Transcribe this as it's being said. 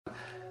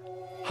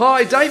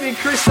Hi, David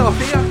Christoph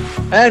here.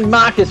 And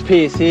Marcus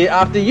Pearce here.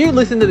 After you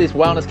listen to this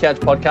Wellness Couch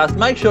podcast,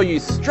 make sure you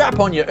strap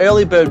on your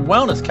early bird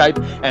wellness cape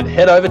and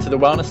head over to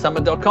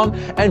thewellnesssummit.com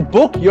and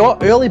book your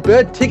early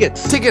bird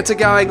tickets. Tickets are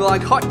going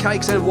like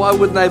hotcakes, and why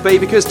wouldn't they be?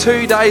 Because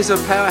 2 days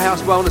of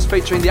Powerhouse Wellness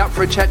featuring the Up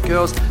for a Chat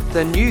girls,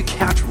 the new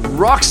couch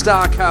rock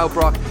star Carl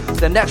Brock,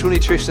 the natural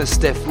nutritionist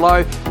Steph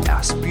Lowe,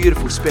 our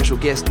beautiful special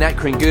guest Nat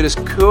Kringoudis,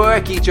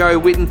 quirky Joe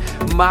Witten,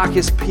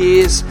 Marcus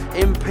Pearce,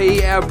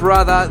 MP, our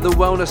brother, the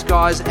wellness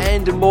guys,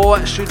 and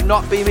more should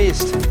not be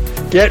missed.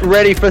 Get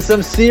ready for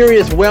some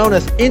serious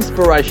wellness,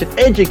 inspiration,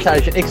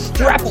 education,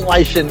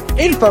 extrapolation,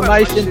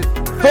 information,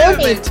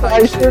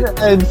 fermentation,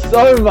 and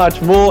so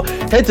much more.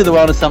 Head to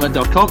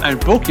thewellnesssummit.com and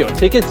book your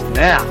tickets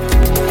now.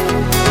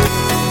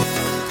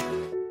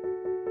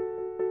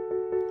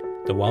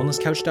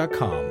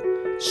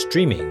 TheWellnessCouch.com,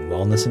 streaming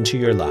wellness into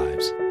your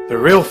lives. The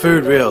Real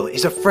Food Real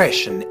is a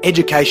fresh and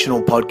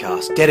educational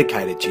podcast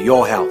dedicated to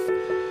your health.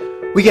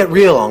 We get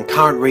real on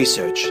current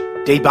research,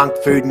 debunk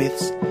food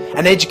myths,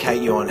 and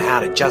educate you on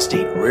how to just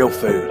eat real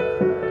food.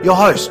 Your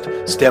host,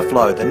 Steph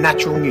Lowe, the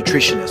natural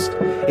nutritionist,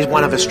 is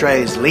one of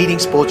Australia's leading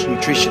sports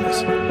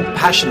nutritionists,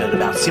 passionate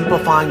about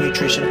simplifying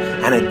nutrition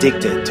and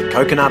addicted to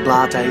coconut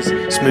lattes,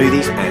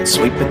 smoothies, and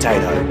sweet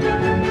potato.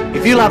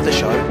 If you love the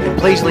show, then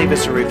please leave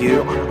us a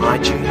review on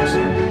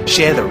iTunes.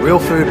 Share the Real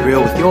Food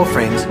Real with your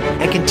friends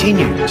and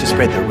continue to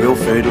spread the real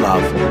food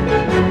love.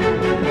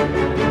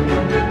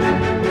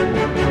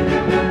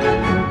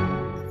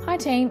 Hi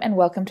team, and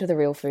welcome to The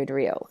Real Food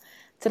Real.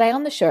 Today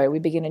on the show we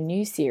begin a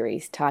new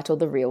series titled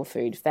The Real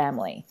Food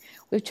Family.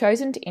 We've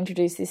chosen to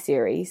introduce this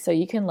series so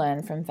you can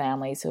learn from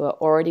families who are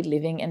already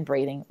living and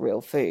breathing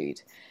real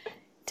food.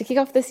 To kick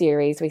off the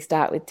series, we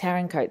start with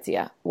Taryn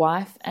Coetzee,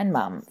 wife and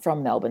mum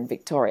from Melbourne,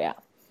 Victoria.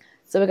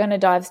 So we're going to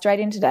dive straight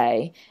in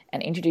today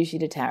and introduce you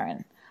to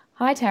Taryn.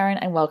 Hi Taryn,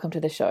 and welcome to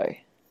the show.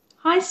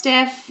 Hi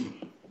Steph.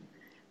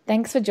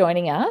 Thanks for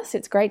joining us.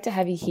 It's great to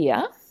have you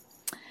here.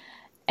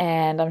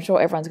 And I'm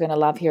sure everyone's going to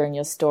love hearing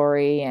your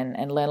story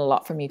and learn a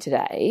lot from you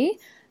today.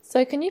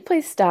 So can you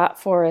please start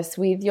for us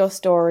with your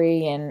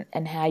story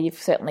and how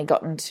you've certainly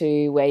gotten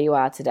to where you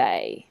are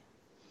today?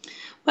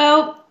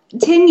 Well,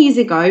 10 years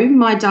ago,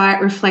 my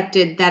diet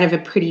reflected that of a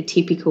pretty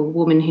typical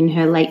woman in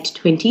her late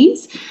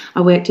 20s.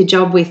 I worked a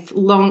job with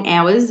long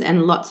hours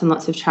and lots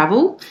of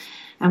travel.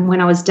 And when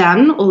I was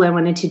done, all I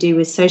wanted to do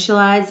was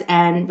socialise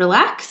and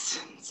relax.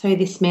 So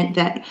this meant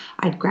that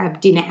I'd grab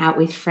dinner out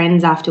with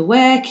friends after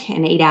work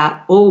and eat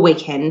out all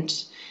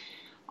weekend.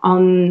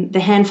 On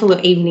the handful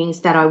of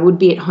evenings that I would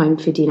be at home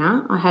for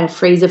dinner, I had a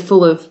freezer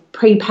full of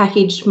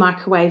pre-packaged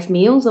microwave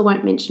meals. I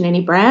won't mention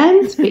any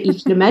brands, but you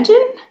can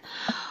imagine.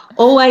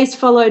 Always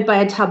followed by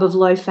a tub of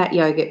low-fat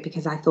yogurt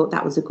because I thought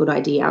that was a good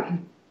idea.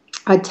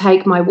 I'd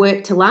take my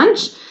work to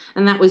lunch,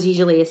 and that was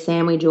usually a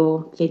sandwich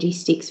or veggie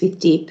sticks with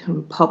dip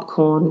and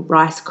popcorn,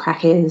 rice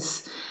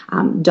crackers,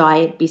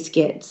 diet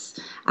biscuits,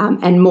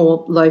 and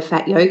more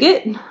low-fat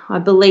yogurt. I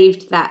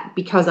believed that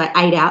because I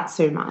ate out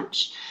so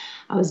much,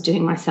 I was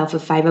doing myself a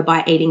favour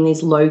by eating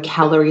these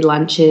low-calorie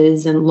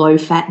lunches and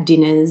low-fat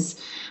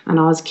dinners, and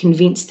I was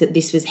convinced that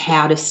this was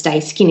how to stay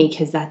skinny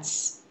because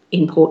that's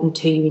important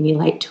to you in your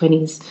late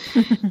 20s.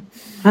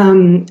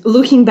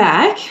 Looking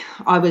back,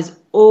 I was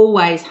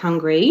always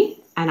hungry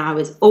and I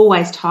was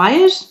always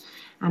tired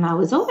and I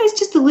was always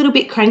just a little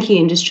bit cranky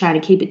and just trying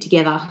to keep it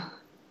together.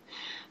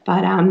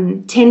 But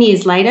 10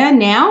 years later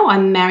now,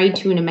 I'm married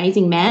to an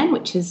amazing man,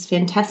 which is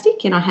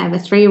fantastic, and I have a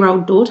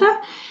 3-year-old daughter,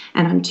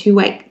 and I'm 2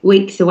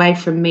 weeks away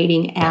from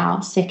meeting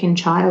our second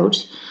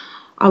child.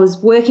 I was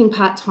working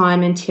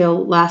part-time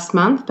until last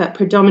month, but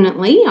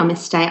predominantly I'm a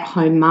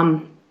stay-at-home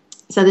mum.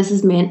 So this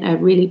has meant a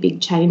really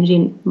big change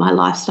in my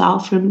lifestyle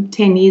from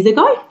 10 years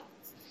ago.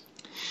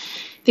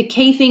 The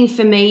key thing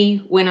for me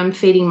when I'm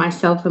feeding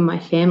myself and my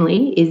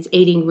family is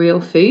eating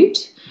real food.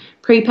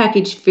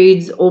 Prepackaged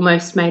foods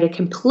almost made a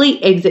complete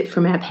exit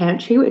from our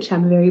pantry, which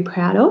I'm very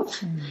proud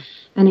of,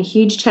 and a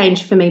huge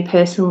change for me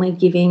personally,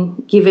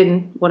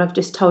 given what I've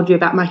just told you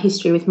about my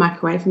history with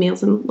microwave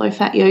meals and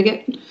low-fat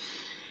yogurt.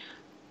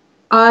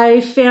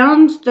 I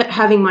found that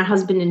having my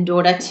husband and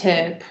daughter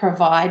to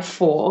provide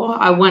for,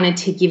 I wanted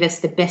to give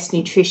us the best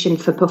nutrition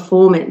for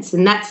performance,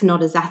 and that's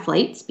not as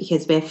athletes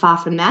because we're far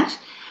from that,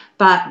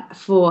 but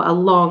for a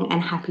long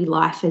and happy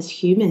life as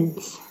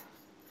humans.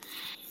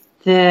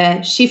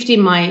 The shift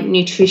in my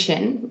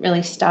nutrition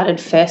really started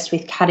first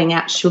with cutting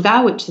out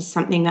sugar, which is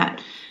something that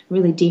a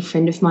really dear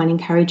friend of mine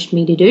encouraged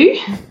me to do.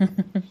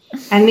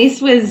 And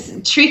this was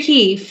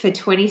tricky for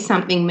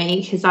 20-something me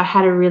because I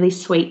had a really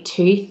sweet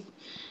tooth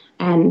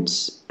and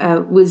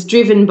was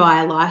driven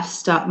by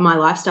my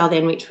lifestyle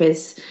then, which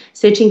was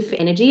searching for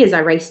energy as I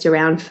raced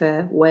around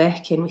for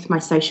work and with my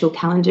social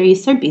calendar. You're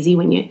so busy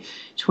when you're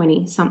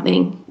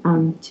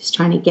 20-something, just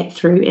trying to get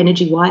through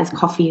energy-wise,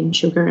 coffee and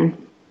sugar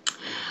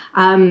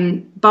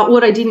but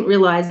what I didn't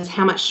realise is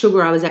how much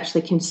sugar I was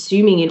actually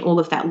consuming in all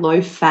of that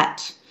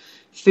low-fat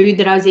food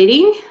that I was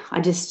eating.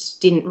 I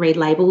just didn't read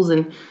labels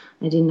and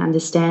I didn't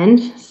understand.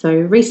 So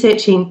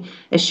researching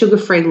a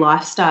sugar-free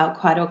lifestyle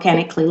quite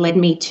organically led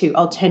me to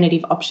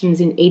alternative options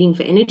in eating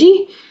for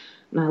energy.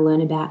 And I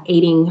learned about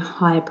eating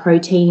higher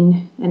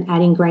protein and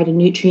adding greater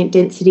nutrient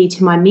density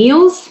to my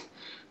meals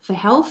for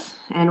health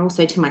and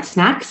also to my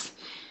snacks.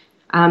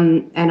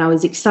 And I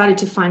was excited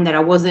to find that I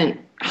wasn't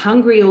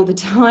hungry all the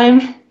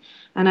time.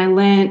 And I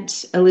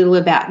learnt a little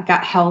about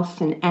gut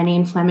health and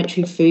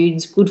anti-inflammatory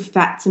foods, good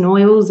fats and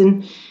oils,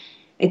 and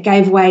it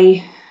gave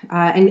way.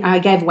 And I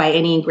gave away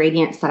any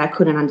ingredients that I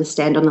couldn't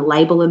understand on the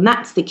label, and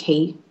that's the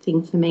key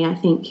thing for me, I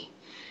think,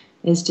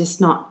 is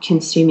just not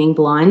consuming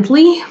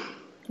blindly.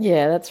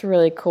 Yeah, that's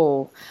really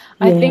cool.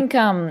 Yeah. I think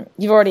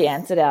you've already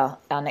answered our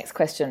next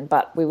question,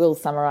 but we will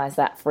summarise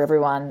that for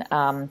everyone.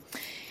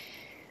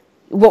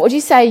 What would you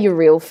say your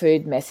real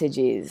food message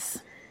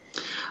is?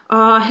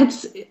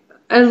 It's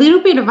a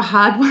little bit of a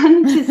hard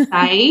one to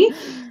say.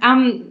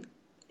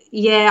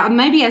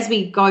 Maybe as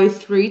we go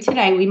through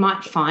today, we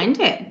might find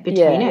it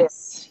between us.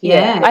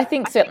 Yeah, I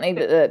think certainly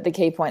the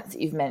key points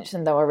that you've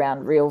mentioned, though,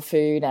 around real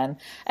food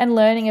and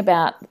learning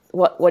about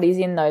what is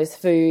in those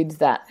foods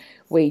that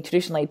we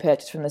traditionally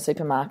purchase from the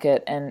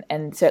supermarket,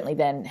 and certainly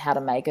then how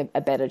to make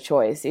a better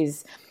choice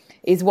is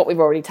what we've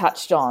already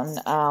touched on.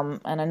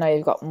 And I know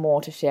you've got more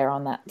to share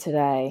on that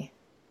today.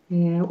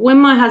 Yeah, when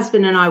my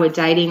husband and I were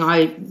dating,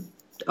 I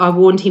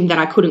warned him that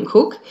I couldn't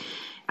cook.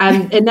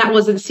 And that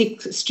wasn't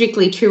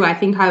strictly true. I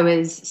think I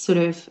was sort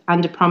of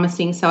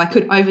under-promising so I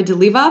could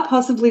over-deliver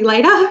possibly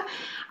later.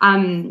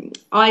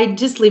 I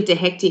just lived a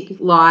hectic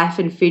life,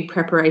 and food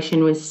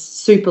preparation was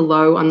super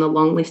low on the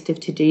long list of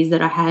to-dos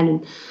that I had.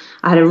 And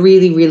I had a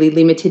really, really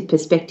limited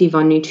perspective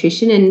on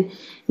nutrition. And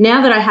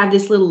now that I have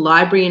this little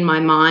library in my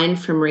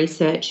mind from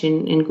research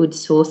and good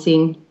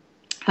sourcing,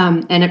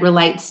 and it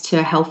relates to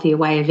a healthier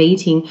way of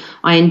eating,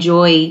 I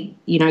enjoy,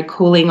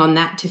 calling on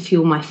that to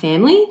fuel my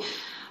family.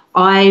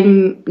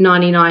 I'm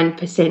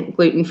 99%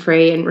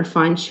 gluten-free and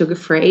refined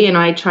sugar-free, and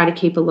I try to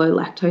keep a low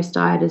lactose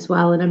diet as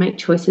well, and I make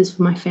choices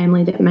for my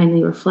family that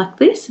mainly reflect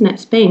this, and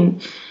it's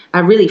been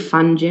a really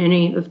fun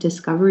journey of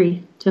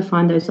discovery to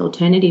find those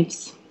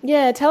alternatives.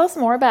 Yeah, tell us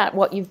more about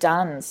what you've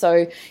done.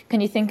 So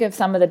can you think of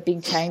some of the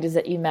big changes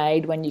that you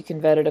made when you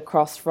converted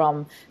across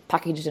from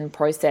packaged and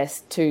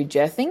processed to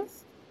JERFing?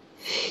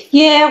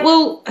 Yeah,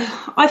 well,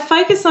 I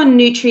focus on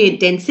nutrient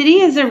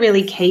density as a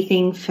really key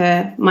thing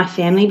for my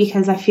family,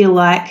 because I feel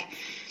like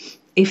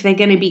if they're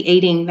going to be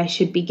eating, they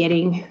should be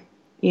getting,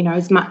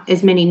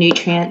 as many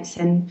nutrients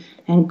and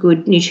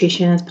good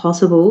nutrition as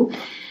possible.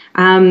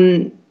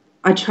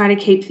 I try to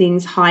keep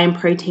things high in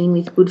protein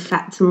with good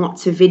fats and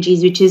lots of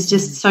veggies, which is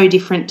just so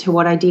different to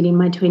what I did in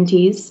my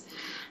 20s.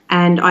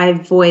 And I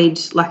avoid,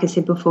 like I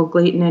said before,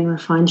 gluten and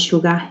refined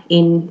sugar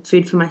in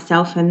food for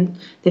myself and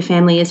the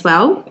family as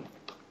well.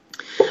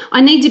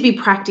 I need to be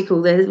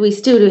practical. We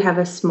still do have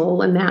a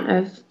small amount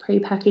of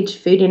prepackaged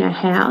food in our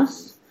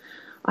house.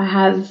 I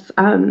have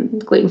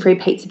gluten-free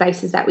pizza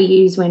bases that we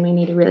use when we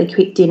need a really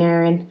quick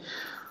dinner, and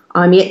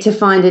I'm yet to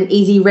find an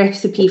easy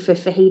recipe for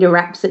fajita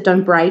wraps that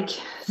don't break.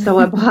 So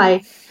I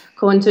buy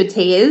corn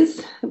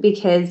tortillas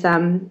because,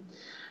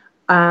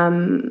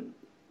 my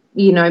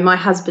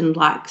husband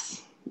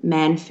likes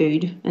man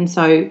food, and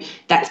so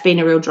that's been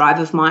a real drive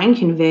of mine,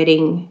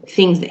 converting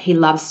things that he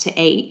loves to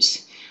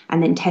eat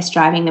and then test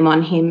driving them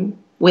on him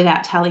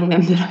without telling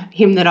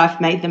him that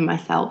I've made them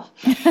myself,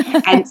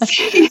 and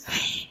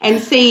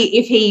see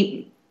if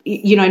he,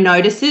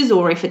 notices,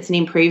 or if it's an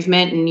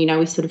improvement, and,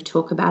 we sort of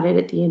talk about it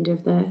at the end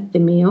of the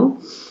meal.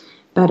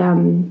 But,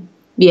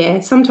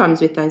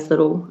 sometimes with those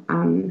little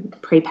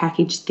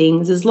prepackaged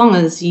things, as long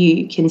as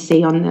you can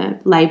see on the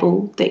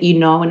label that you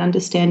know and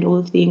understand all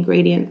of the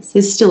ingredients,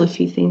 there's still a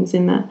few things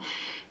in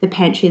the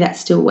pantry that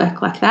still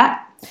work like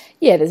that.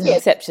 Yeah, there's an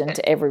exception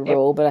to every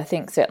rule, but I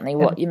think certainly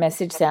what your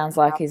message sounds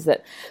like is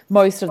that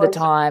most of the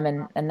time,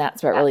 and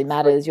that's what really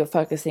matters, you're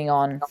focusing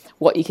on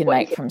what you can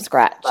make from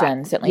scratch,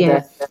 and certainly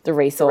the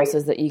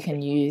resources that you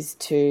can use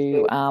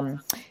to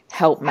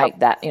help make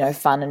that,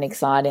 fun and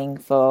exciting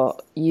for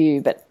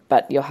you,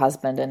 but your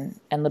husband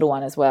and little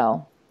one as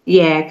well.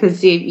 Yeah,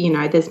 because,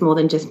 there's more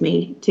than just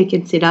me to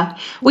consider,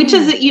 which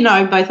is,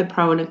 both a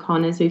pro and a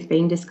con, as we've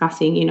been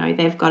discussing.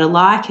 They've got to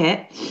like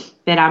it,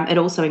 but it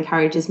also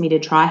encourages me to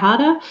try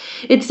harder.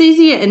 It's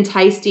easier and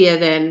tastier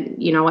than,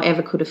 I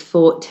ever could have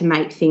thought to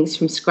make things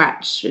from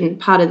scratch. And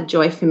part of the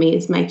joy for me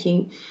is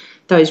making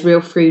those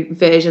real food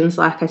versions,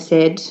 like I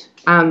said.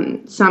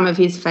 Some of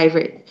his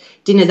favourite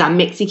dinners are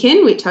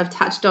Mexican, which I've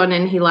touched on,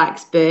 and he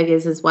likes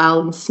burgers as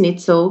well, and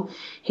schnitzel.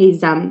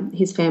 His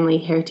family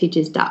heritage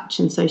is Dutch,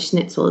 and so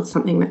schnitzel is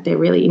something that they're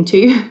really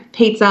into.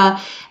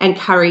 Pizza and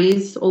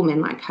curries. All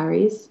men like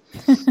curries.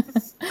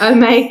 I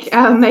make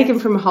them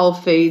from whole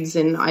foods,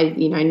 and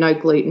no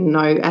gluten,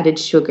 no added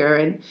sugar,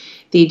 and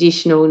the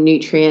additional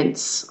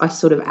nutrients I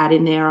sort of add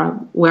in there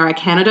where I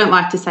can. I don't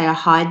like to say I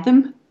hide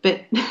them,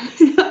 but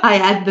I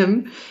add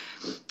them.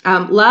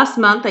 Last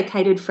month, I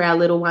catered for our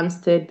little one's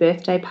 3rd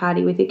birthday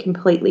party with a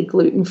completely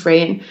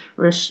gluten-free and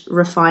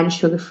refined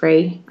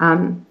sugar-free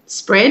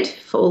spread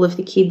for all of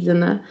the kids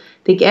and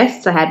the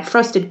guests. I had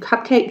frosted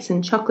cupcakes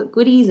and chocolate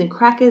goodies and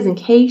crackers and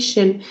quiche,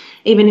 and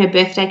even her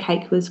birthday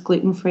cake was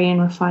gluten-free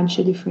and refined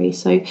sugar-free.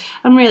 So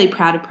I'm really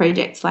proud of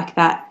projects like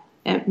that.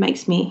 It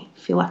makes me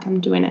feel like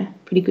I'm doing a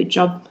pretty good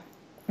job.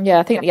 Yeah,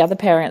 I think the other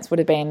parents would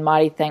have been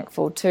mighty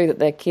thankful too that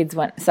their kids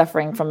weren't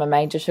suffering from a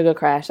major sugar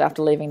crash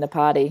after leaving the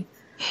party.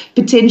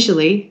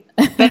 Potentially.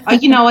 But, I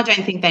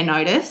don't think they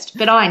noticed,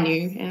 but I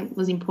knew, and it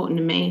was important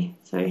to me.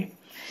 So,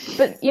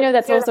 but,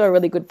 that's also a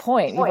really good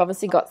point. You've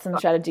obviously got some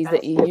strategies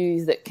that you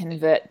use that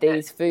convert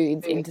these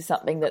foods into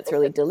something that's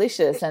really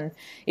delicious. And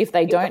if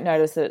they don't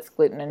notice that it's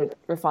gluten and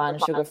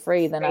refined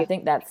sugar-free, then I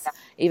think that's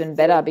even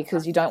better,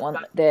 because you don't want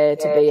there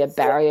to be a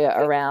barrier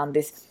around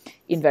this,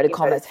 inverted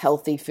commas,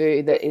 healthy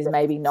food that is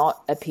maybe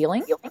not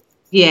appealing.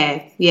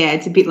 Yeah,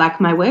 it's a bit like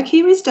my work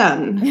here is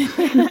done.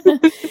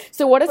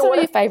 So what are some of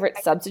your favourite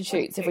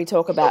substitutes if we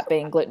talk about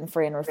being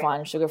gluten-free and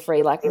refined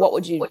sugar-free? Like what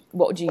would you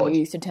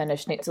use to turn a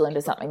schnitzel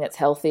into something that's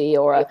healthy,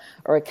 or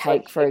a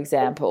cake, for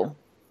example?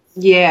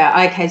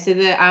 Yeah, okay. So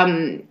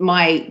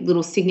my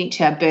little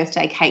signature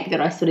birthday cake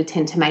that I sort of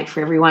tend to make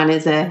for everyone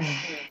is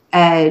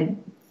a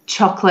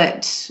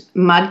chocolate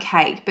mud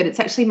cake, but it's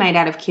actually made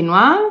out of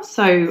quinoa.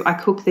 So I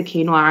cook the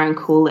quinoa and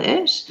cool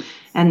it,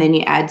 and then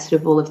you add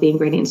sort of all of the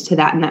ingredients to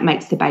that, and that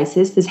makes the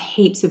basis. There's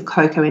heaps of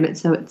cocoa in it,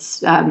 so it's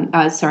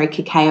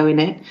cacao in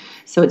it,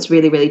 so it's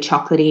really, really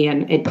chocolatey,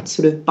 and it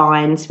sort of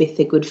binds with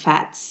the good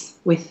fats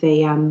with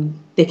the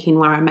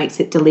quinoa and makes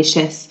it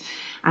delicious.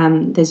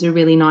 There's a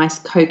really nice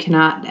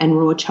coconut and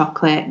raw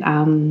chocolate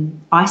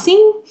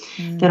icing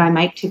that I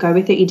make to go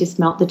with it. You just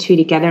melt the two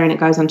together and it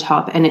goes on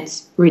top, and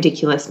it's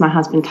ridiculous. My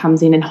husband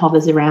comes in and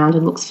hovers around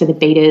and looks for the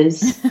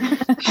beaters.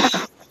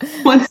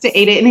 Wants to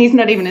eat it, and he's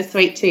not even a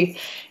sweet tooth.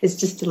 It's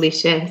just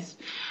delicious.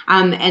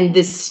 And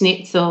the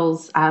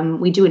schnitzels,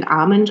 we do an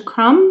almond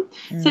crumb.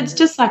 So it's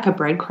just like a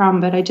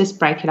breadcrumb, but I just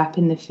break it up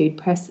in the food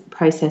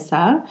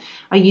processor.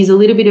 I use a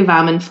little bit of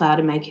almond flour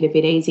to make it a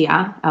bit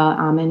easier,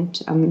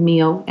 almond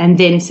meal, and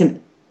then some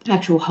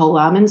actual whole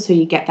almonds, so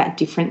you get that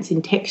difference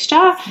in texture.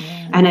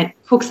 Yeah. And it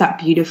cooks up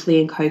beautifully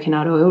in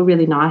coconut oil,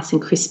 really nice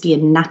and crispy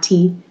and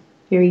nutty,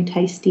 very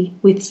tasty,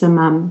 with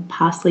some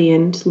parsley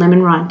and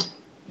lemon rind.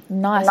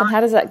 Nice. And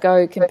how does that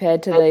go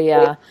compared to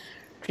the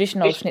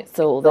traditional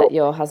schnitzel that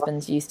your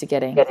husband's used to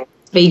getting?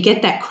 But you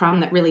get that crumb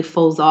that really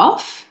falls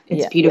off.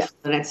 It's beautiful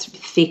and it's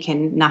thick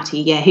and nutty.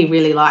 Yeah, he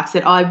really likes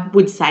it. I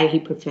would say he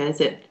prefers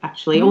it,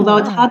 actually, although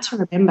it's hard to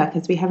remember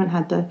because we haven't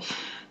had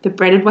the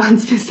breaded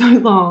ones for so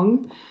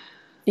long.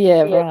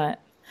 Yeah, right.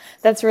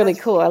 That's really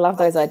cool. I love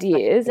those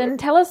ideas. And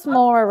tell us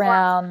more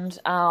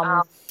around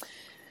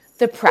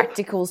the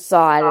practical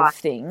side of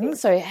things.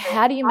 So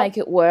how do you make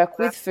it work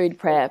with food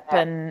prep,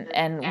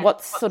 and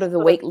what's sort of the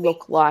week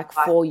look like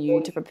for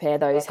you to prepare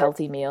those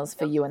healthy meals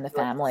for you and the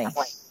family?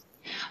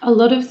 A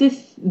lot of the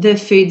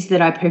foods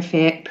that I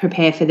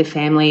prepare for the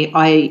family,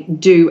 I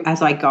do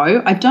as I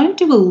go. I don't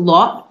do a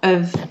lot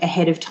of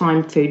ahead of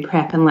time food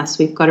prep unless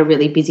we've got a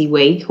really busy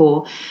week,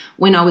 or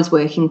when I was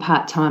working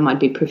part-time, I'd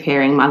be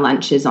preparing my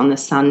lunches on the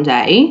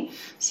Sunday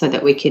so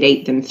that we could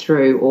eat them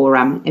through, or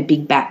a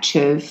big batch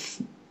of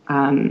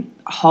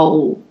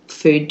whole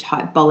food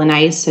type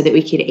bolognese so that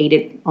we could eat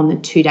it on the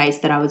 2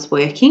 days that I was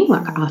working,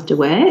 like after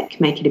work,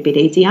 make it a bit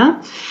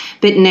easier.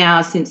 But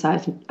now, since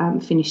I've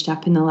finished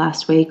up in the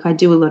last week, I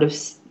do a lot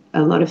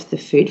of the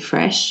food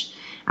fresh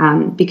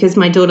because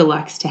my daughter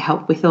likes to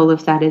help with all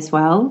of that as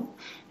well.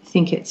 I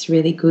think it's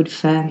really good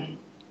for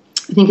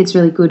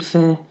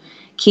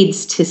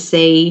kids to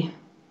see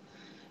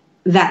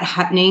that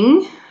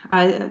happening.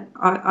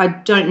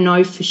 I don't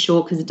know for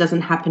sure because it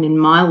doesn't happen in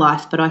my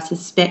life, but I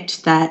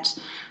suspect that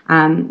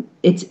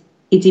it's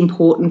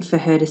important for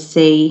her to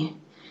see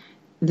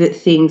that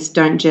things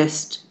don't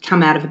just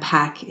come out of a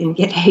pack and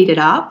get heated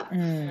up,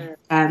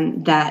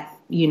 that,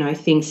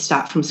 things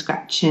start from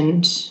scratch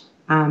and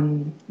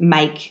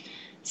make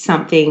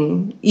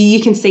something. You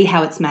can see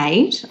how it's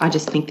made. I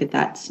just think that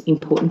that's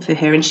important for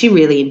her, and she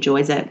really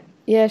enjoys it.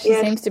 Yeah, she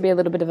seems to be a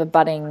little bit of a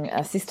budding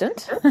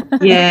assistant.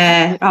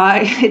 Yeah,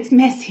 it's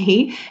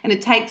messy and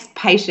it takes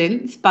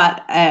patience,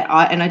 but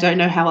I don't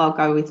know how I'll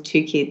go with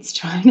 2 kids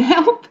trying to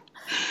help.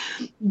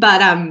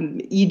 But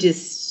you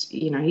just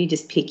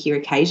pick your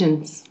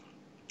occasions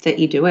that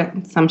you do it.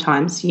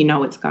 Sometimes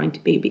it's going to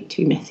be a bit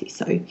too messy,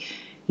 so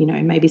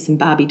maybe some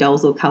Barbie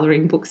dolls or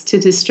colouring books to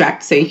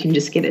distract so you can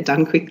just get it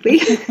done quickly.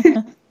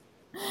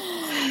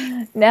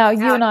 Now,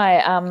 you and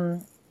I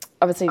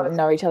obviously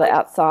know each other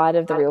outside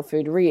of the Real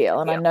Food Reel,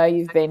 and I know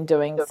you've been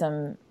doing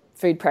some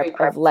food prep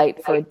of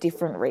late for a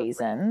different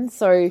reason.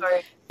 So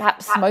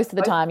perhaps most of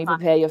the time you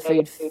prepare your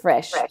food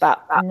fresh,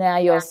 but now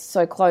you're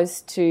so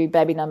close to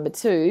baby number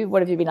 2.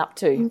 What have you been up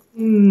to?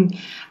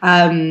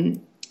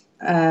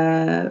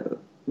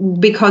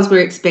 Because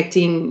we're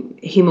expecting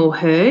him or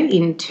her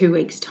in 2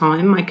 weeks'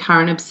 time, my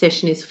current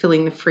obsession is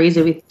filling the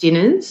freezer with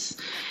dinners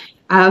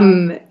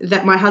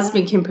that my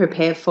husband can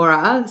prepare for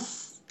us.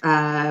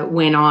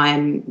 when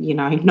I'm,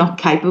 not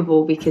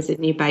capable, because a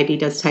new baby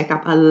does take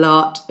up a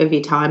lot of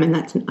your time, and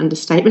that's an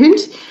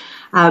understatement.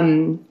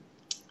 I'm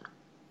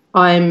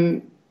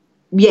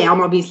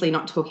obviously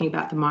not talking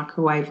about the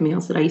microwave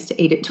meals that I used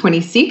to eat at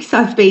 26.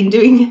 I've been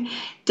doing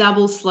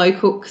double slow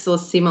cooks or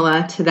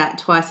similar to that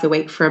twice a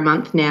week for a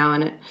month now,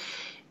 and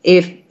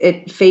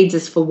it feeds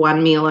us for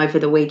one meal over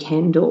the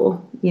weekend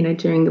or,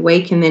 during the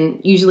week, and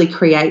then usually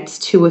creates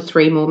 2 or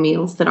 3 more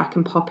meals that I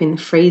can pop in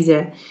the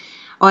freezer.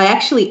 I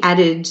actually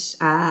added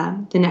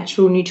the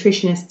Natural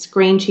Nutritionist's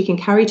green chicken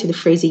curry to the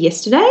freezer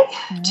yesterday,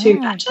 2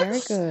 batches. Very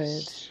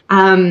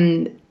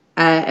good.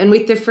 And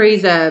with the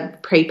freezer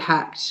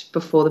pre-packed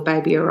before the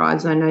baby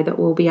arrives, I know that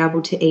we'll be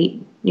able to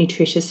eat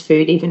nutritious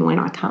food even when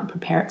I can't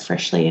prepare it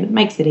freshly, and it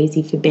makes it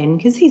easy for Ben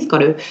because he's got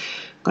to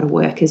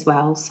work as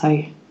well, so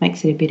it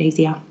makes it a bit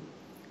easier.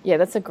 Yeah,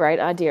 that's a great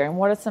idea. And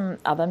what are some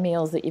other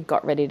meals that you've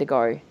got ready to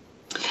go?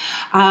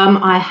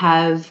 I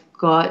have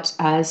got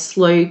a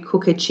slow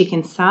cooker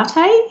chicken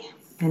satay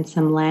and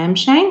some lamb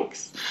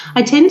shanks.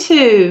 I tend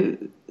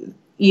to,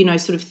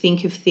 sort of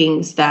think of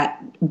things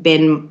that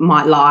Ben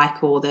might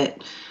like or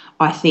that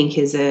I think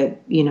is a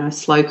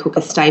slow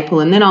cooker staple,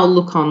 and then I'll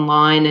look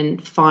online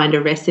and find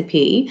a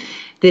recipe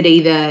that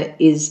either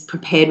is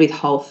prepared with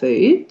whole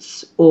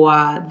foods or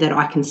that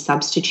I can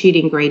substitute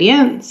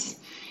ingredients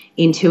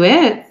into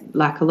it.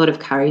 Like a lot of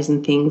curries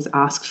and things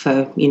ask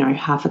for,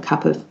 half a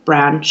cup of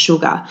brown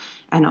sugar,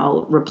 and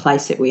I'll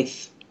replace it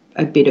with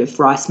a bit of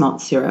rice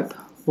malt syrup,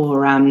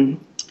 or, it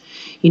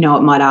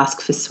might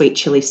ask for sweet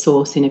chili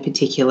sauce in a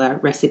particular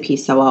recipe,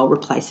 so I'll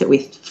replace it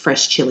with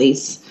fresh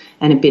chilies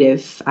and a bit of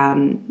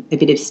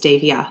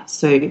stevia.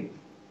 So,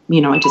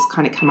 I just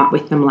kind of come up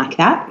with them like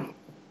that.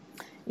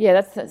 Yeah,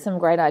 that's some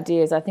great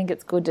ideas. I think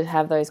it's good to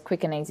have those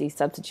quick and easy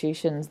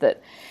substitutions that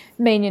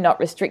mean you're not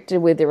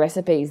restricted with the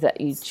recipes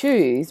that you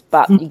choose,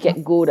 but you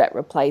get good at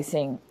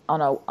replacing on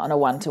a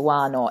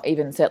one-to-one, or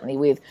even certainly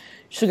with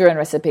sugar and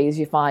recipes,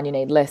 you find you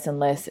need less and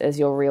less as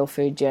your real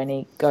food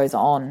journey goes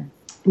on.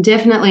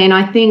 Definitely, and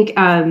I think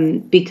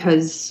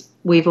because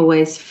we've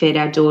always fed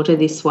our daughter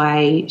this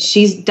way,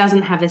 she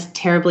doesn't have a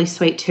terribly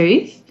sweet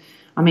tooth.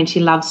 I mean, she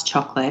loves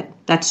chocolate.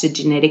 That's a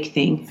genetic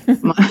thing.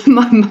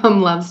 My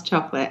mum loves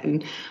chocolate,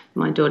 and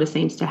my daughter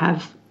seems to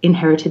have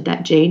inherited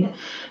that gene.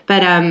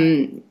 But,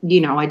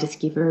 I just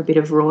give her a bit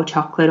of raw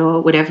chocolate or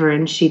whatever,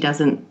 and she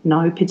doesn't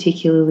know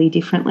particularly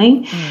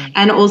differently.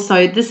 And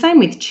also the same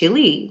with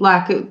chili.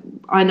 Like,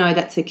 I know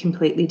that's a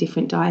completely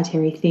different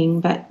dietary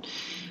thing, but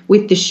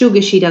with the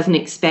sugar, she doesn't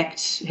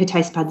expect, her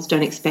taste buds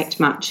don't expect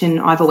much, and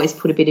I've always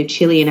put a bit of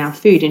chili in our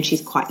food, and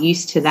she's quite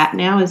used to that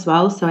now as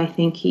well. So I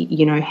think,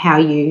 how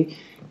you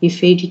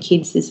feed your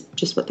kids is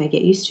just what they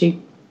get used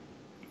to.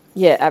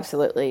 Yeah,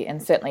 absolutely.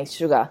 And certainly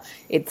sugar,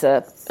 it's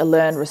a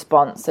learned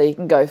response, so you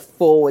can go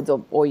forwards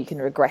or you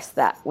can regress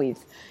that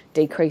with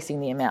decreasing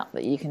the amount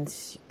that you can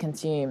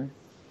consume.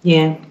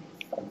 Yeah.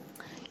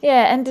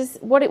 Yeah, and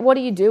what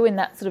do you do in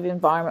that sort of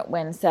environment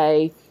when,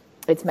 say,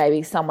 it's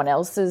maybe someone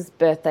else's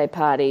birthday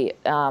party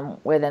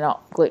where they're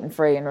not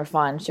gluten-free and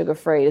refined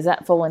sugar-free? Does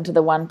that fall into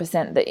the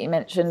 1% that you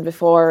mentioned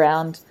before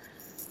around?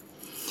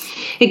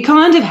 It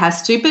kind of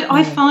has to, but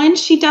I find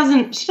she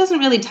doesn't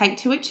really take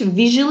to it.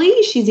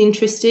 Visually, she's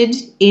interested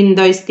in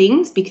those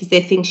things because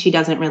they're things she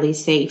doesn't really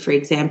see. For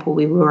example,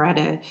 we were at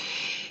a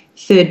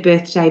 3rd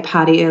birthday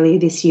party earlier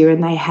this year,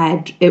 and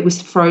it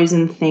was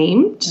frozen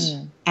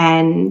themed.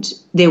 And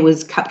there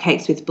was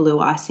cupcakes with blue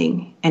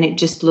icing, and it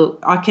just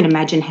looked, I can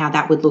imagine how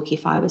that would look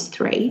if I was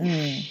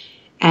 3.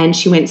 And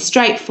she went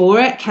straight for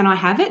it. Can I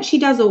have it? She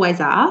does always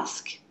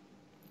ask.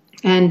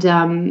 And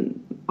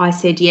I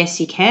said, yes,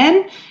 you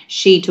can.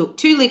 She took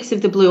 2 licks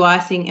of the blue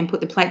icing and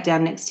put the plate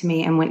down next to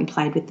me and went and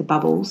played with the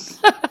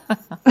bubbles.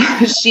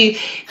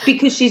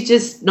 Because she's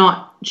just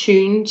not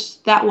tuned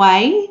that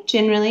way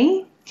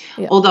generally.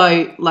 Yeah.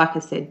 Although, like I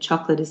said,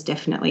 chocolate is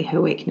definitely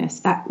her weakness.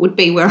 That would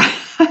be where I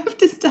have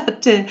to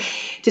start to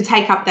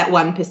take up that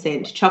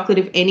 1%. Chocolate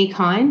of any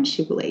kind,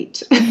 she will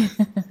eat.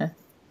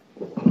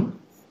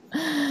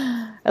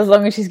 As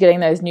long as she's getting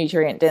those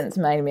nutrient-dense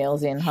main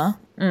meals in, huh?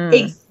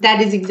 That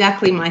is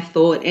exactly my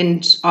thought.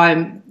 And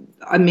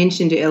I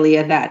mentioned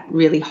earlier that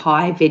really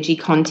high veggie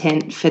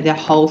content for the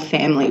whole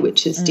family,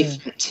 which is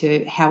different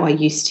to how I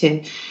used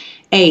to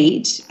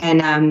eat.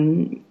 And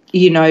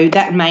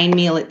that main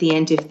meal at the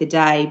end of the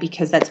day,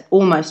 because that's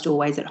almost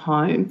always at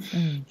home,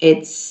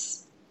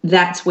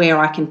 that's where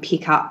I can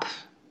pick up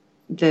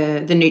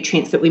the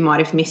nutrients that we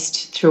might have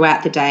missed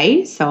throughout the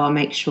day. So I'll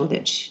make sure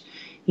that,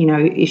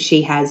 if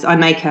she has, I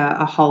make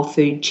a whole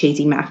food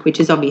cheesy mac, which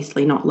is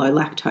obviously not low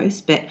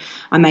lactose, but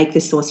I make the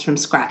sauce from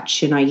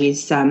scratch, and I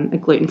use a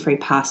gluten-free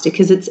pasta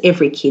because it's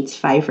every kid's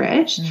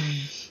favourite.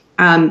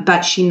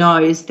 But she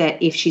knows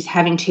that if she's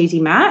having cheesy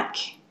mac,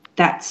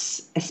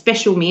 that's a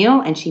special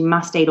meal, and she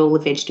must eat all the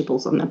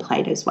vegetables on the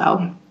plate as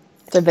well.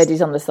 So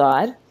veggies on the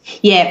side?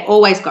 Yeah,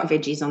 always got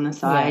veggies on the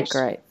side. Yeah,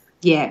 great.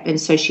 Yeah, and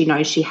so she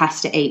knows she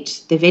has to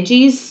eat the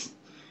veggies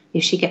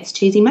if she gets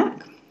cheesy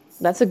mac.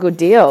 That's a good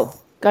deal.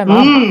 Go,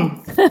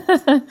 Mum.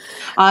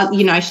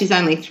 She's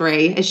only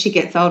 3. As she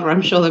gets older,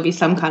 I'm sure there'll be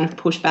some kind of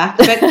pushback.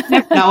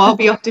 But no, I'll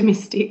be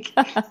optimistic.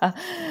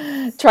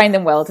 Train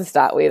them well to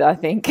start with, I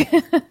think.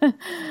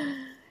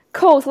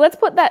 Cool. So let's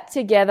put that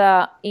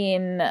together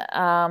in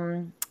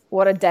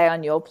what a day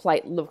on your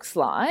plate looks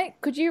like.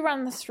 Could you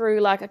run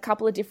through like a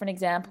couple of different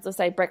examples of,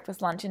 say,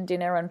 breakfast, lunch and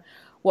dinner and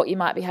what you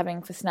might be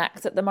having for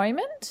snacks at the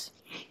moment?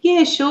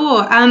 Yeah,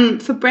 sure.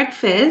 For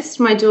breakfast,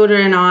 my daughter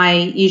and I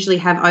usually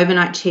have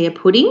overnight chia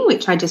pudding,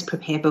 which I just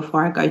prepare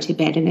before I go to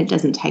bed, and it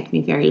doesn't take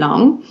me very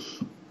long.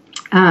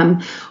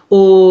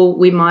 Or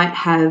we might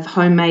have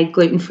homemade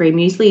gluten-free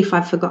muesli if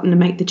I've forgotten to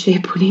make the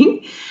chia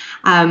pudding,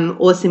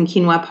 or some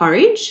quinoa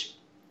porridge.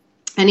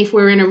 And if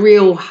we're in a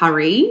real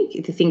hurry,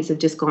 if the things have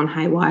just gone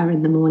haywire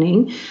in the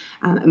morning,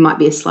 it might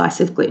be a slice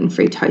of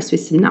gluten-free toast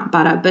with some nut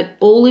butter. But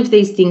all of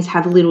these things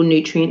have little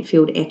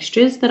nutrient-filled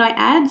extras that I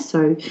add.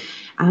 So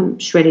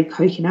shredded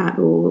coconut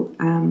or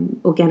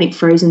organic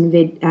frozen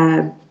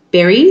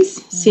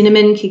berries,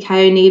 cinnamon,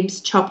 cacao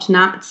nibs, chopped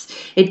nuts.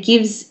 It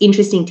gives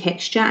interesting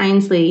texture.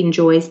 Ainsley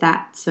enjoys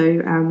that.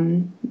 So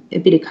a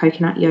bit of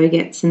coconut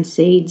yogurt, some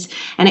seeds.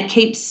 And it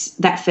keeps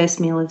that first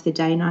meal of the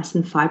day nice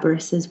and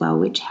fibrous as well,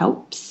 which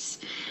helps.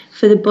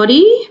 For the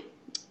body,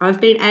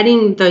 I've been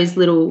adding those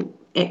little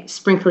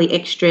sprinkly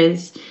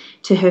extras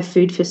to her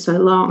food for so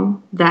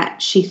long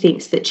that she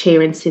thinks that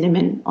chia and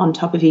cinnamon on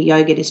top of your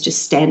yogurt is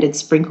just standard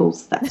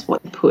sprinkles. That's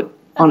what you put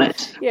on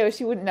it. Yeah, well,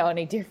 she wouldn't know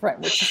any different,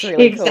 which is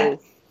really cool.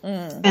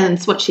 And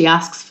it's what she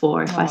asks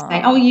for. If I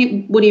say,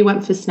 what do you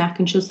want for snack?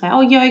 And she'll say,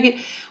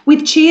 yogurt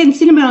with chia and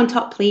cinnamon on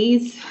top,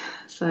 please.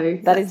 So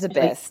that is the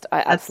best. I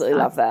absolutely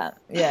love that.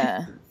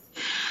 Yeah.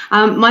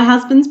 My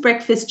husband's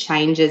breakfast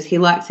changes. He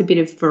likes a bit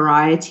of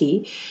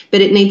variety, but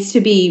it needs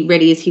to be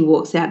ready as he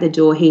walks out the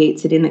door. He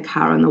eats it in the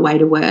car on the way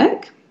to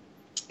work.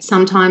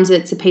 Sometimes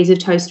it's a piece of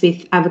toast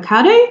with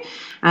avocado,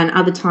 and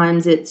other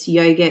times it's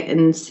yogurt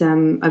and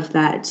some of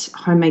that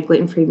homemade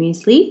gluten-free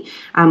muesli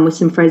with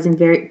some frozen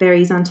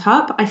berries on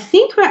top. I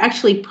think we're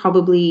actually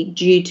probably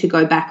due to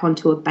go back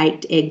onto a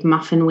baked egg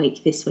muffin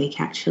week this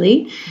week,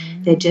 actually.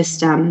 They're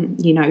just,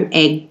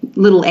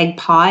 little egg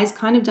pies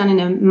kind of done in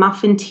a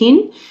muffin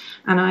tin,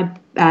 and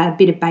a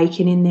bit of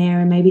bacon in there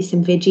and maybe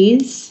some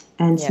veggies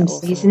and some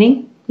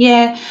seasoning.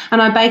 Yeah,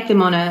 and I bake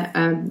them on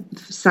a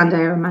Sunday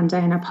or a Monday,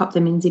 and I pop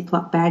them in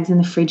Ziploc bags in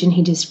the fridge, and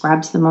he just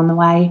grabs them on the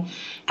way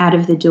out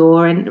of the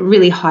door, and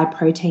really high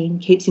protein,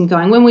 keeps him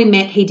going. When we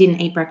met, he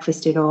didn't eat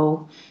breakfast at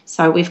all,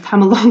 so we've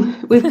come a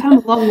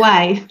long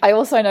way. I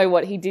also know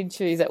what he did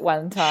choose at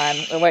one time.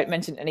 I won't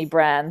mention any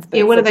brands.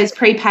 But one of those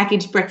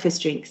pre-packaged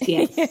breakfast drinks,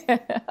 yes. Yeah.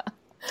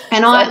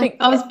 And I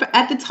was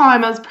at the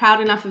time I was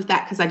proud enough of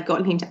that because I'd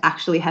gotten him to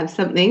actually have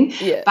something.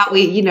 Yeah. But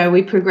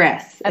we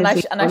progress. And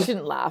I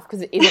shouldn't laugh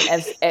because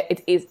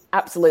it is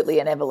absolutely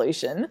an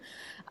evolution.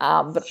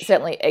 But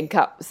certainly egg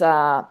cups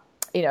are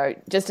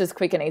just as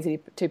quick and easy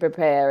to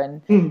prepare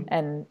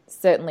and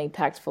certainly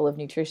packed full of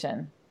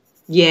nutrition.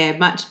 Yeah,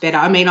 much better.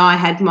 I mean, I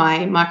had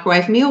my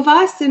microwave meal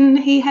vice and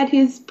he had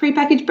his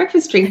prepackaged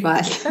breakfast drink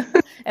vice.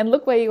 And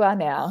look where you are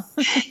now.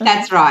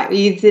 That's right.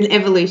 It's an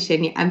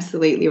evolution. You're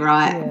absolutely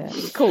right. Yeah.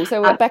 Cool.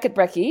 So we're back at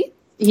brekkie.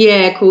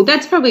 Yeah, cool.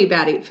 That's probably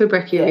about it for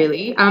brekkie,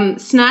 really.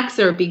 Snacks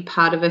are a big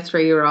part of a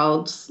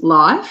 3-year-old's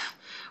life.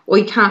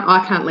 I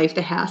can't leave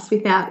the house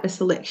without a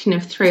selection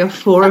of 3 or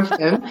 4 of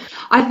them.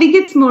 I think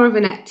it's more of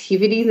an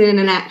activity than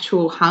an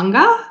actual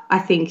hunger. I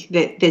think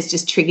that there's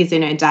just triggers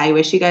in her day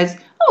where she goes,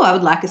 I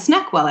would like a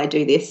snack while I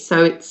do this.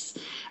 So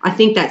I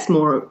think that's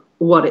more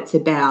what it's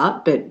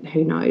about, but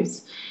who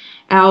knows.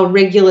 Our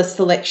regular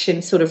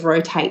selection sort of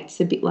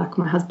rotates a bit like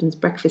my husband's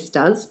breakfast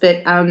does.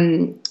 But,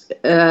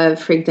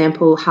 for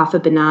example, half a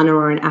banana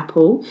or an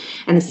apple,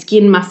 and the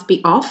skin must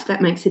be off.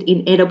 That makes it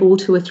inedible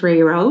to a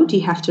 3-year-old.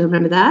 You have to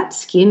remember that.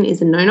 Skin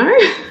is a no-no.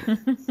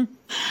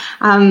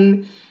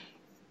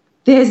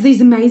 There's these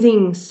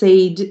amazing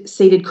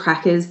seeded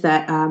crackers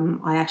that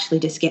I actually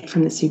just get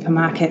from the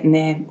supermarket, and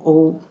they're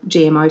all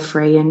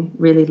GMO-free and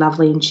really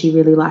lovely, and she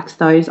really likes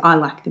those. I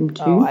like them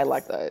too. Oh, I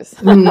like those.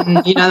 You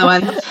know the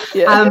ones?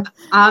 Yeah.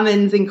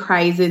 Almonds and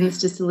craisins,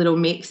 just a little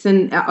mix,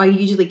 and I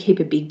usually keep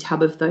a big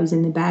tub of those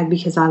in the bag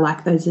because I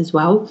like those as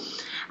well.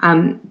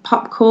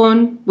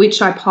 Popcorn,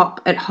 which I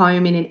pop at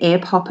home in an air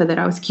popper that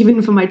I was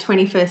given for my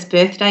 21st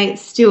birthday.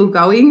 It's still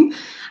going.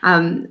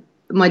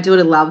 My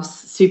daughter loves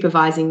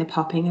supervising the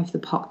popping of the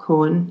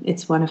popcorn.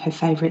 It's one of her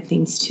favourite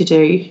things to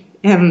do.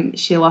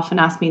 She'll often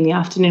ask me in the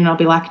afternoon, and I'll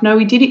be like, no,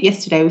 we did it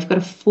yesterday. We've got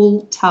a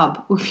full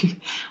tub.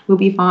 We'll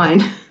be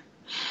fine.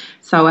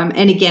 So,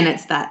 and again,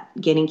 it's that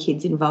getting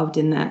kids involved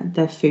in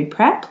the food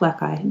prep.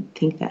 Like, I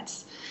think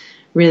that's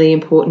really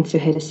important for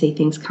her to see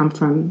things come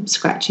from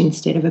scratch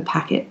instead of a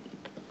packet.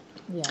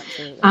 Yeah,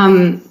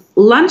 absolutely.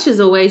 Lunch has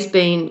always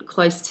been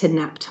close to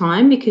nap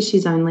time because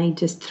she's only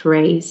just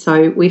 3.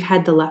 So we've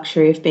had the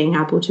luxury of being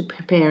able to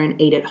prepare and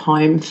eat at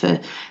home for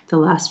the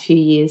last few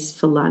years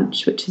for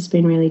lunch, which has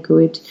been really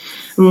good.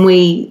 And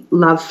we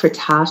love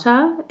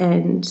frittata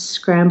and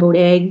scrambled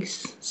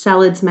eggs.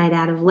 Salads made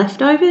out of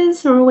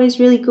leftovers are always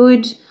really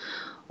good.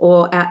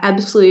 or our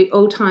absolute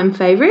all-time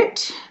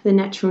favourite, the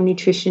Natural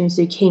Nutrition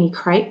zucchini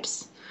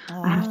crepes.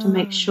 I have to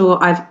make sure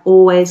I've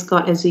always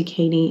got a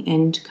zucchini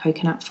and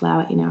coconut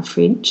flour in our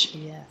fridge.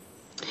 Yes.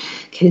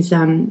 Because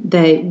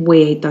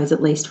we eat those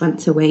at least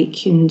once a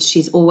week, and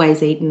she's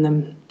always eaten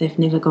them. They've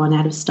never gone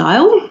out of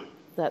style.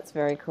 That's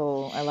very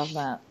cool. I love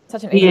that.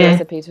 Such an easy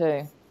recipe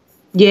too.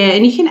 Yeah,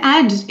 and you can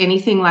add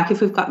anything, like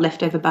if we've got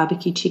leftover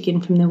barbecue chicken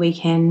from the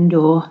weekend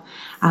or,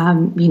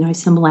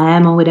 some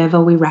lamb or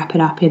whatever, we wrap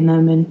it up in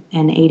them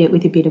and eat it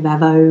with a bit of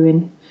avo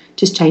and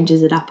just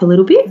changes it up a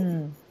little bit.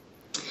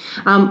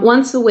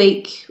 Once a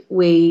week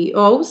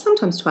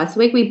sometimes twice a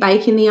week, we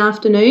bake in the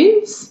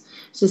afternoons.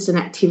 It's just an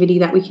activity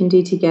that we can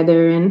do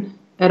together, and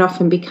it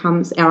often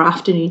becomes our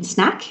afternoon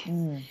snack.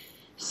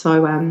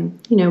 So,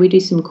 we do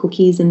some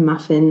cookies and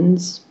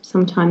muffins,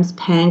 sometimes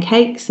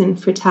pancakes and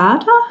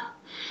frittata,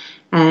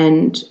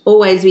 and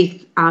always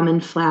with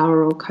almond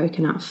flour or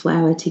coconut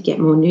flour to get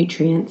more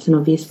nutrients, and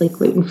obviously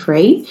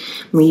gluten-free.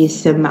 We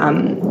use some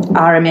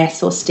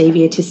RMS or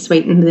stevia to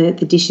sweeten the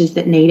dishes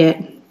that need it.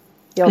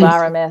 The old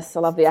RMS, I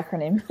love the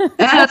acronym.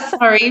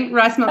 Sorry,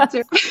 rice malt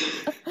syrup.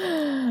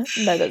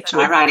 No, that's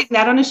Try writing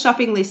that on a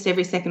shopping list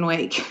every second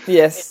week.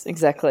 Yes,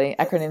 exactly.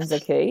 Acronyms are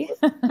key.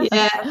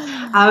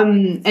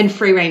 And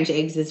free-range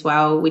eggs as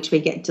well, which we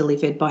get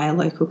delivered by a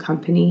local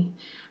company.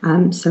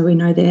 So we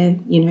know they're,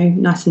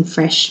 nice and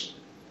fresh.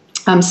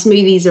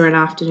 Smoothies are an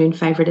afternoon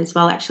favourite as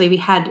well. Actually, we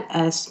had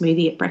a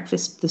smoothie at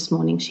breakfast this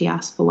morning. She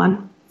asked for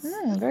one.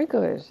 Very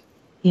good.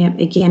 Yeah,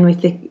 again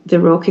with the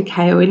raw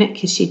cacao in it,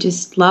 because she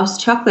just loves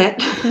chocolate.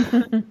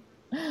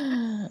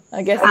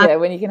 I guess,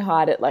 when you can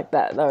hide it like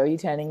that, though, you're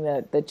turning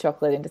the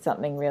chocolate into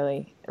something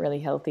really, really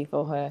healthy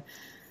for her,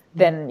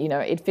 then,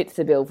 it fits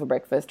the bill for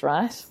breakfast,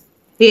 right?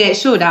 Yeah, it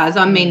sure does.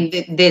 I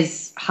mean,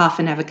 there's half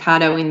an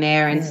avocado in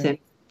there and some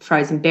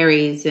frozen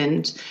berries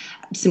and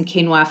some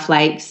quinoa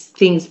flakes,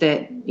 things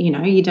that,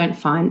 you don't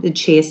find, the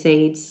chia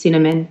seeds,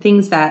 cinnamon,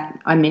 things that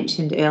I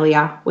mentioned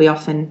earlier, we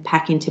often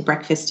pack into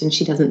breakfast and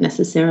she doesn't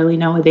necessarily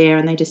know are there,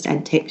 and they just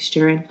add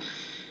texture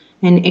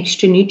and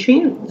extra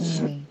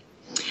nutrients.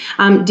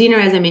 Dinner,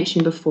 as I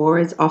mentioned before,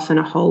 is often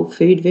a whole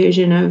food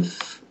version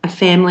of a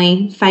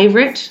family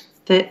favourite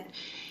that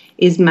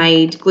is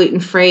made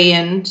gluten-free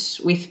and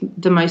with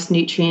the most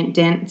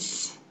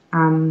nutrient-dense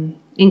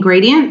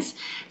ingredients.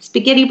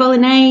 Spaghetti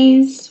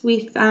bolognese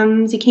with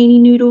zucchini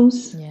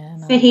noodles,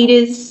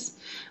 fajitas.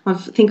 I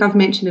think I've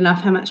mentioned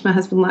enough how much my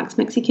husband likes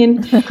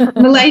Mexican.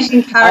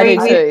 Malaysian curry.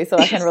 I do too, so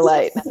I can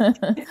relate.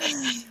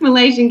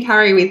 Malaysian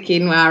curry with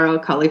quinoa or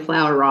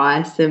cauliflower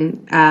rice,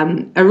 and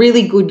a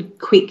really good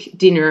quick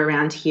dinner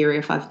around here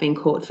if I've been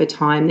caught for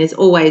time. There's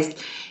always,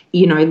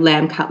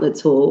 lamb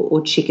cutlets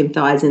or chicken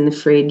thighs in the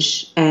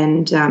fridge,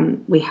 and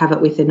we have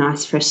it with a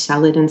nice fresh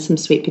salad and some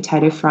sweet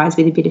potato fries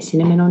with a bit of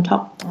cinnamon on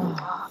top.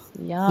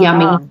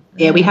 Yummy.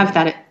 Yeah, we have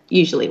that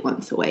usually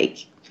once a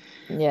week.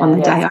 On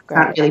the day I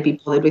can't really be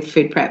bothered with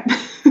food prep.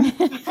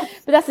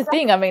 But that's the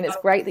thing. I mean, it's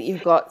great that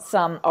you've got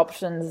some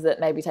options that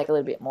maybe take a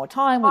little bit more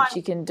time, which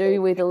you can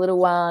do with a little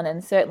one,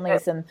 and certainly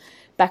some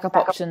backup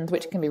options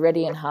which can be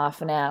ready in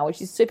half an hour,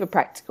 which is super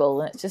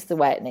practical, and it's just the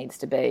way it needs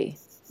to be.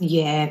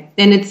 Yeah,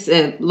 and it's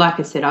like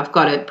I said, I've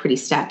got a pretty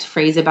stacked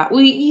freezer, but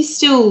you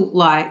still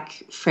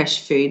like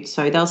fresh food,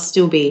 so there'll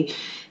still be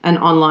an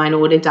online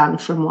order done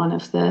from one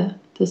of the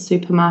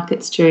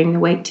supermarkets during the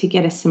week to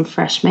get us some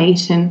fresh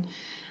meat and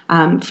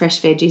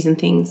fresh veggies and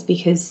things,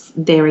 because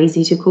they're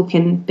easy to cook,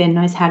 and Ben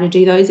knows how to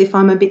do those if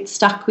I'm a bit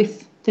stuck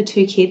with the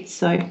two kids.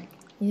 So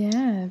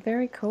yeah,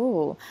 very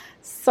cool.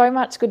 So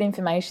much good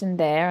information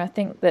there. I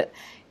think that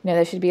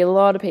there should be a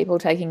lot of people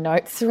taking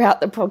notes throughout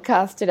the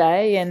podcast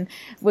today, and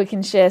we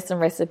can share some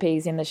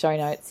recipes in the show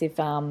notes if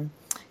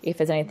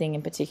there's anything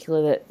in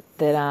particular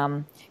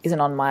that isn't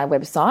on my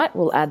website.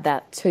 We'll add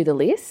that to the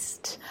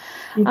list.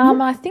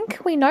 I think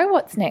we know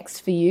what's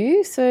next for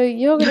you. So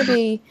you're going to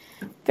be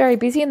very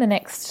busy in the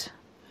next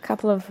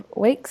couple of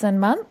weeks and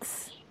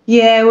months.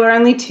 Yeah, we're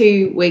only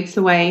 2 weeks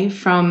away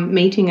from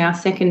meeting our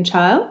second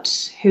child,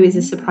 who is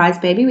a surprise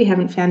baby. We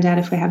haven't found out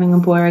if we're having a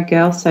boy or a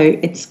girl, so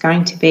it's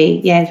going to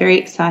be, very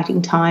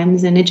exciting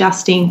times, and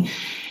adjusting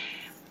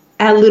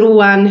our little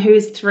one, who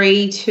is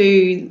 3,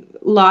 to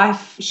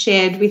life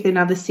shared with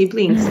another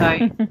sibling. So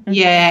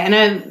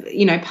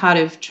and part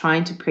of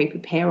trying to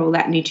prepare all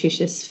that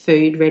nutritious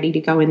food ready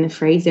to go in the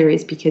freezer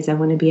is because I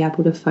want to be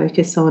able to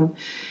focus on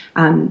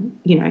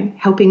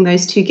helping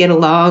those two get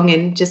along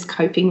and just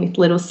coping with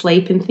little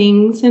sleep and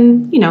things.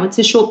 And it's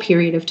a short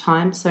period of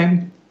time, so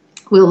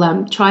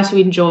we'll try to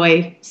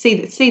enjoy,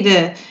 see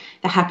the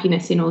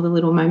happiness in all the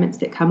little moments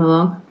that come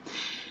along.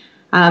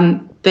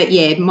 But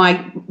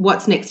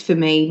what's next for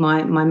me,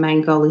 my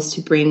main goal is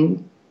to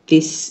bring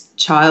this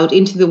child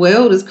into the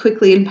world as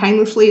quickly and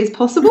painlessly as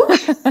possible.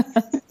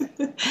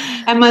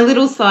 And my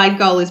little side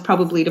goal is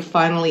probably to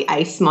finally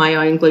ace my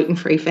own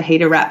gluten-free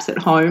fajita wraps at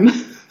home.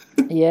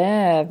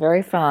 Yeah,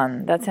 very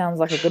fun. That sounds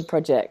like a good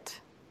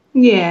project.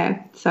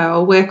 Yeah, so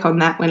I'll work on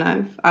that when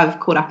I've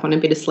caught up on a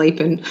bit of sleep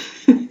and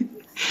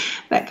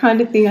that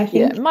kind of thing, I think.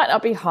 Yeah, it might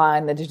not be high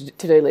on the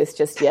to-do list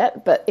just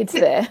yet, but it's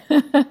there.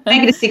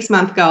 Make it a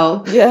 6-month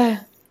goal. Yeah,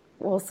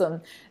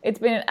 awesome. It's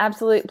been an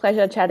absolute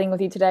pleasure chatting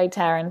with you today,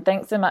 Taryn.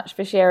 Thanks so much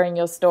for sharing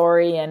your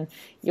story and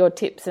your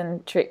tips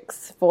and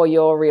tricks for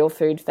your Real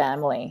Food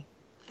family.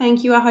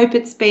 Thank you. I hope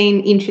it's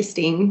been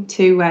interesting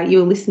to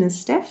your listeners,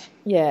 Steph.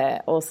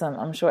 Yeah, awesome.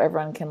 I'm sure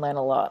everyone can learn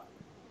a lot.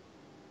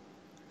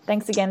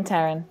 Thanks again,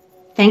 Taryn.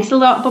 Thanks a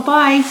lot.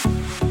 Bye-bye.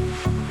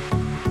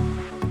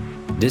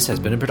 This has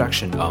been a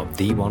production of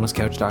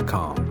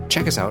TheWellnessCouch.com.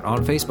 Check us out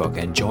on Facebook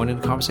and join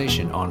in the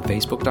conversation on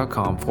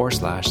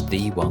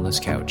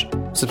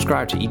Facebook.com/TheWellnessCouch.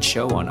 Subscribe to each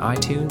show on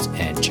iTunes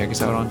and check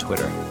us out on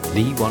Twitter.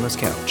 The Wellness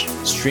Couch,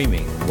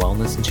 streaming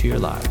wellness into your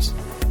lives.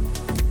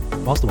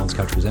 Whilst the Wellness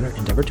Couch presenter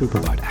endeavor to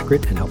provide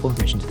accurate and helpful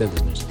information to their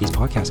listeners, these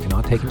podcasts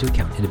cannot take into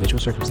account individual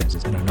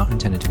circumstances and are not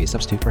intended to be a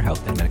substitute for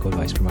health and medical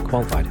advice from a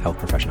qualified health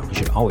professional. You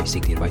should always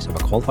seek the advice of a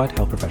qualified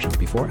health professional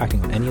before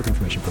acting on any of the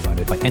information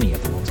provided by any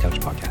of the Wellness Couch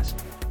podcasts.